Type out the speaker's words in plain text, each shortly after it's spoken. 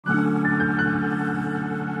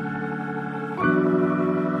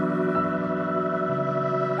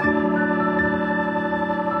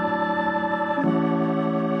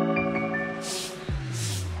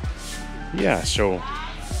yeah, so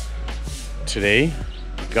today,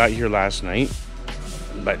 got here last night,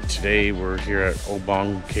 but today we're here at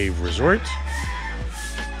Obong Cave Resort,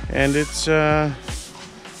 and it's a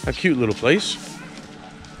cute little place.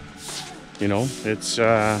 You know, it's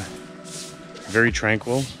very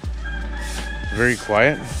tranquil, very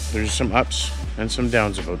quiet. There's some ups and some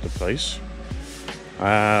downs about the place.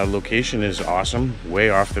 Location is awesome, way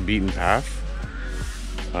off the beaten path.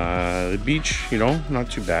 The beach, you know, not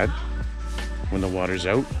too bad when the water's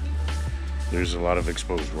out. There's a lot of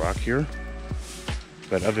exposed rock here,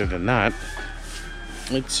 but other than that,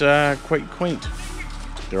 it's quite quaint.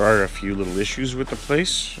 There are a few little issues with the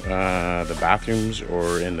place. The bathrooms,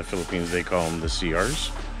 or in the Philippines they call them the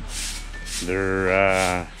CRs.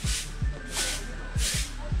 They're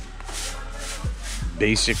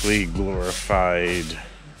basically glorified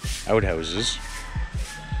outhouses.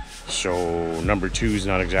 So number 2 is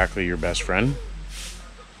not exactly your best friend,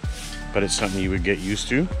 but it's something you would get used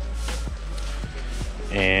to.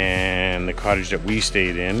 And the cottage that we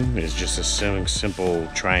stayed in is just a simple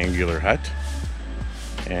triangular hut,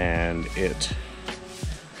 and it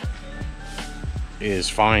is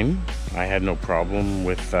fine. I had no problem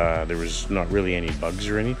with there was not really any bugs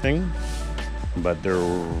or anything, but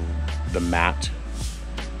the mat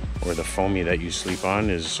or the foamy that you sleep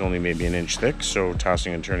on is only maybe an inch thick, so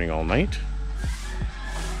tossing and turning all night.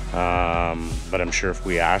 But I'm sure if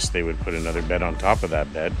we asked, they would put another bed on top of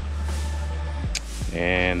that bed.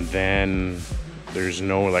 And then there's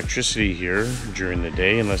no electricity here during the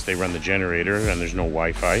day unless they run the generator, and there's no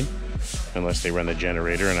Wi-Fi unless they run the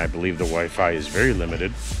generator, and I believe the Wi-Fi is very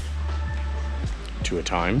limited to a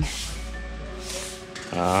time.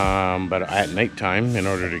 But at nighttime, in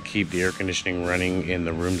order to keep the air conditioning running in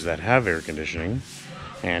the rooms that have air conditioning,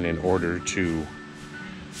 and in order to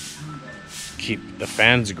keep the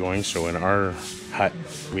fans going, so in our hut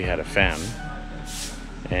we had a fan,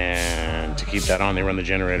 and to keep that on they run the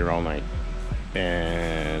generator all night.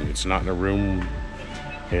 And it's not in a room,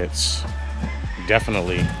 it's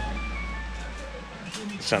definitely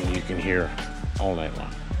something you can hear all night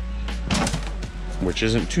long, which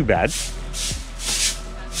isn't too bad.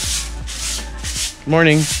 Good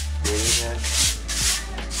morning.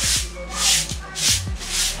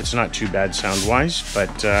 It's not too bad sound wise,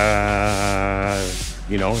 but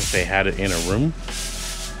you know, if they had it in a room,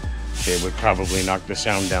 it would probably knock the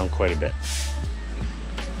sound down quite a bit.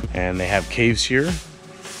 And they have caves here.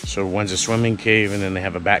 So one's a swimming cave, and then they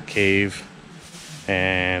have a bat cave,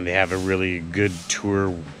 and they have a really good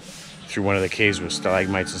tour through one of the caves with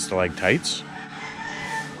stalagmites and stalactites.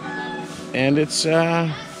 And it's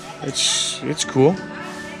cool.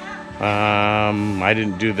 I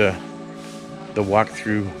didn't do the walk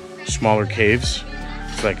through smaller caves.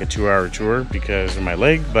 It's like a 2-hour tour because of my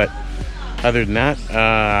leg, but other than that,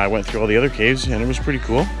 I went through all the other caves, and it was pretty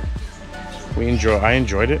cool. I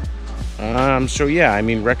enjoyed it. So yeah, I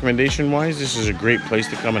mean, recommendation wise, this is a great place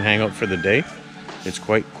to come and hang out for the day. It's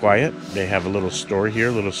quite quiet. They have a little store here,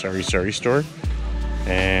 a little sorry store,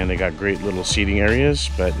 and they got great little seating areas,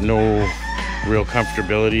 but no real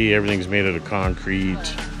comfortability. Everything's made out of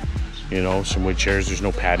concrete, you know, some wood chairs. There's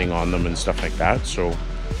no padding on them and stuff like that. So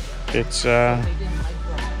it's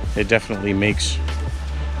it definitely makes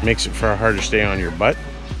it far harder to stay on your butt,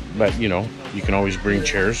 but you know, you can always bring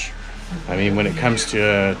chairs. I mean, when it comes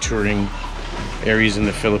to touring areas in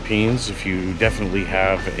the Philippines, if you definitely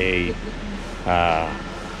have a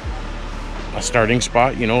starting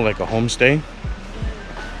spot, you know, like a homestay,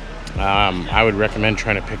 I would recommend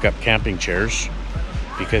trying to pick up camping chairs,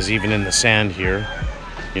 because even in the sand here,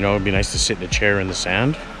 you know, it'd be nice to sit in a chair in the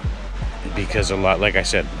sand, because like I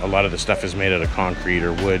said, a lot of the stuff is made out of concrete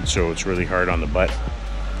or wood, so it's really hard on the butt.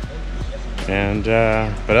 And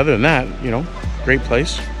but other than that, you know, great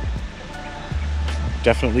place.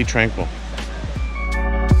 Definitely tranquil.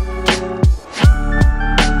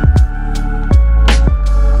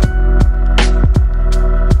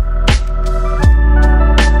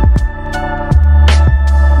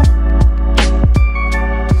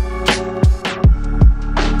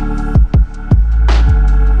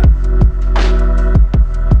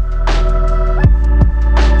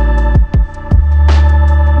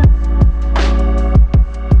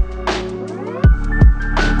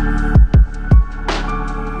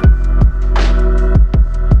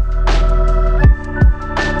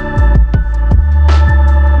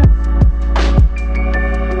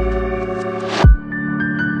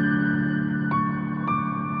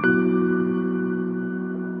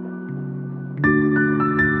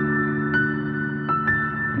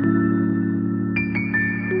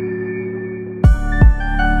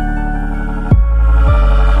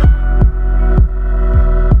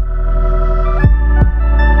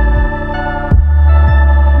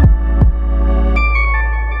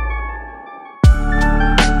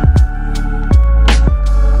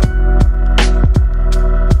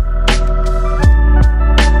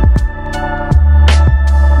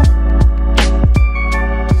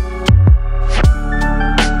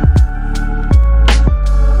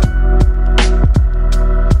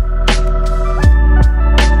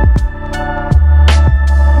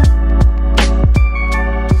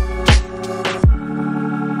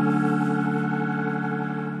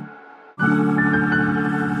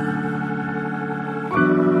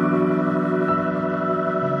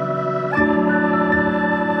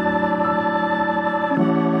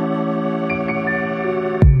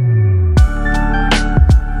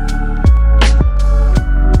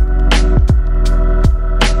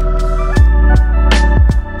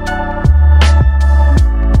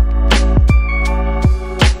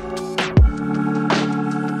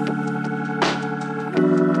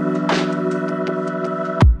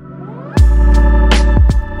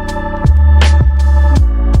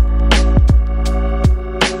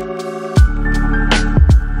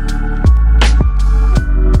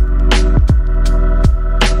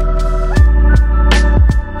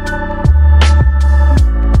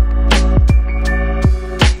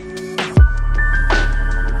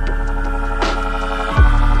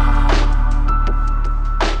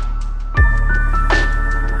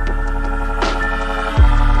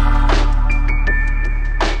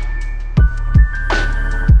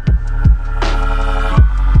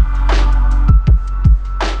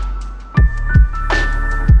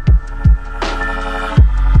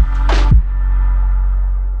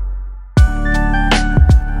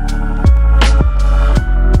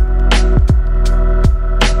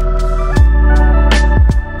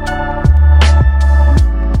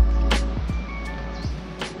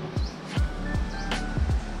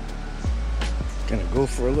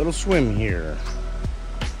 little swim here.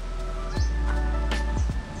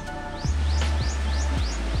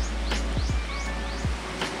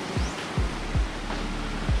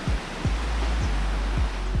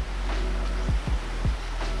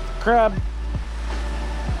 Crab.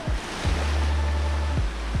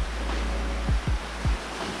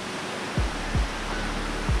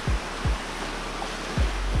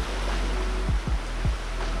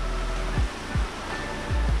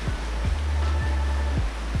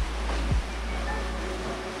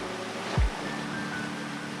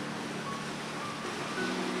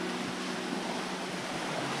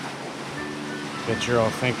 Bet you're all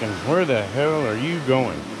thinking, where the hell are you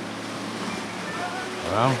going?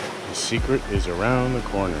 Well, the secret is around the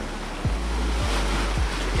corner.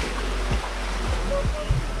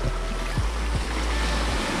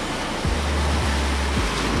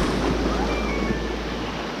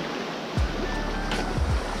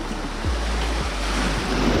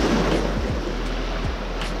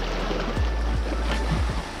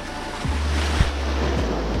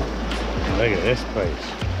 Look at this place.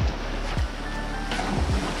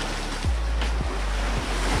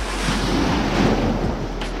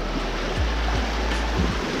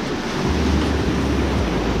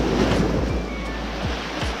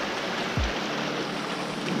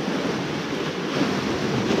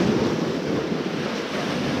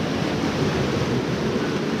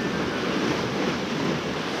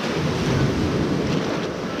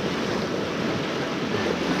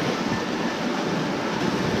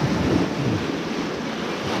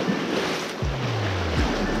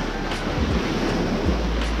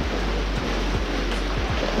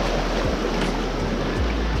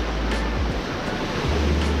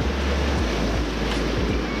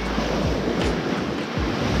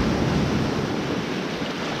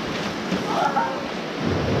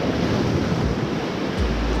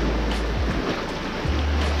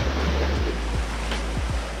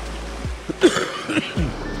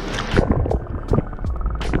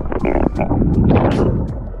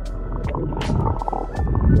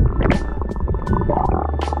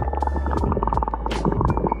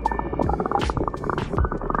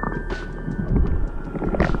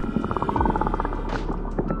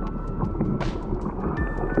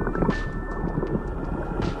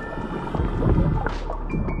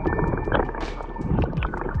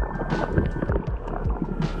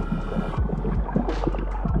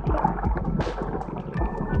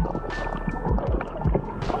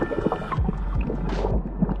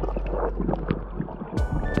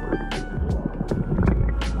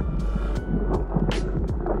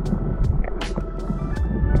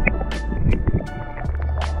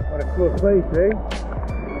 What a place, eh?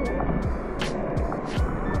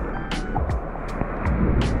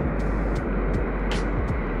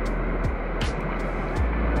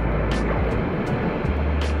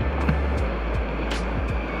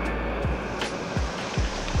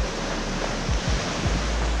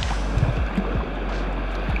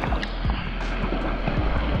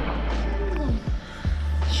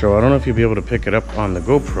 So I don't know if you'll be able to pick it up on the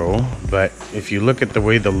GoPro, but if you look at the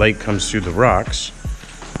way the light comes through the rocks,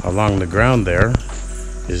 along the ground there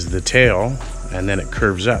is the tail, and then it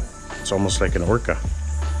curves up. It's almost like an orca,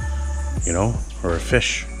 you know, or a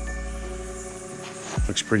fish.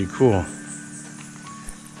 Looks pretty cool.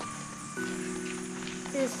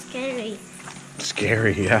 It's scary.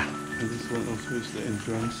 Scary, yeah. And this one also is the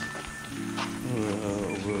entrance,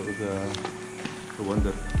 over the one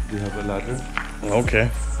that they have a ladder. Okay.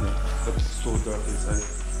 Yeah, but it's so dark inside.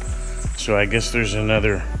 So I guess there's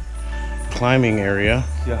another climbing area.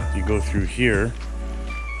 Yeah. You go through here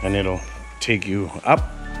and it'll take you up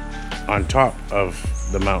on top of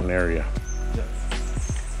the mountain area. Yeah.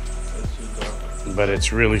 It's so dark. But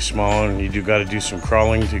it's really small, and you got to do some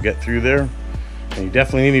crawling to get through there. And you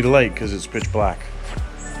definitely need a light because it's pitch black.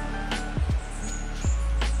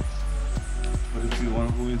 But if you want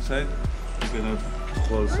to go inside, you're gonna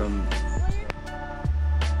close some.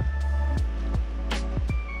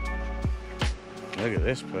 Look at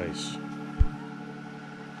this place.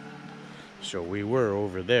 So we were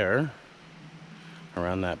over there,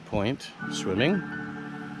 around that point, swimming.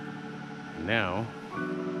 Now,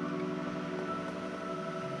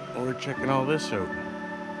 we're checking all this out.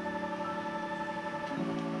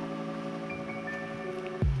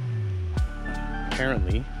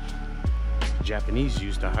 Apparently, the Japanese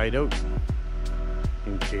used to hide out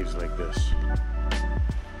in caves like this.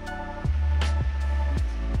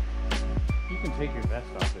 You can take your vest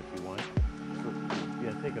off if you want.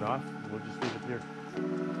 Yeah, take it off. We'll just leave it here.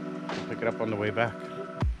 We'll pick it up on the way back.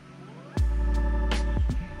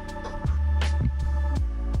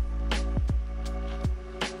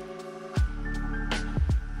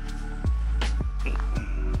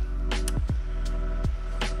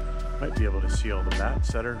 Might be able to see all the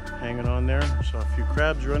bats that are hanging on there. Saw a few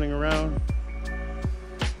crabs running around.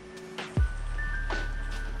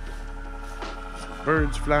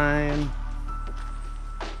 Birds flying.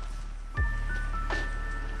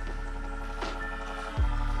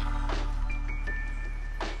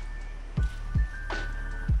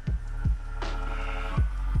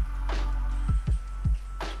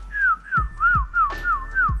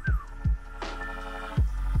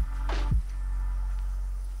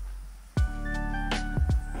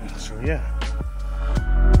 So yeah.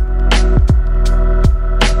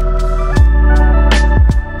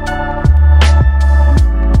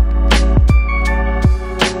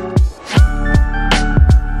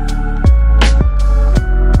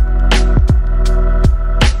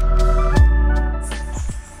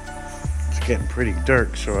 It's getting pretty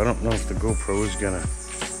dark, so I don't know if the GoPro is gonna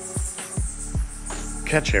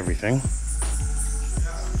catch everything.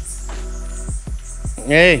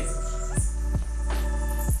 Hey!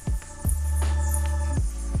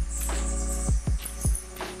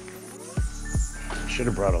 Should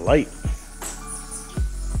have brought a light.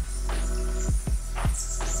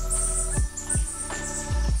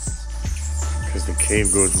 Because the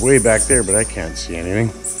cave goes way back there, but I can't see anything.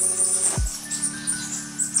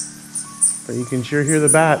 But you can sure hear the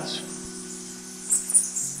bats.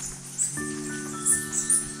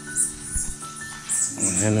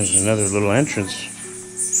 And then there's another little entrance.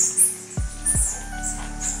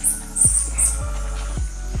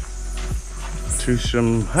 To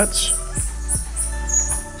some huts.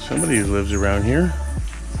 Somebody who lives around here.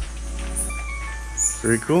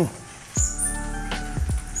 Very cool.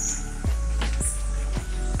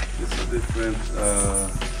 It's a different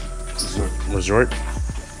Resort.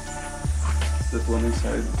 That one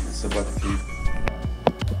inside is about cave.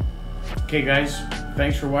 Okay guys,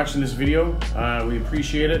 thanks for watching this video. We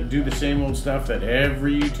appreciate it. Do the same old stuff that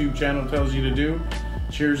every YouTube channel tells you to do.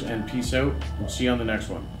 Cheers and peace out. We'll see you on the next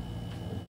one.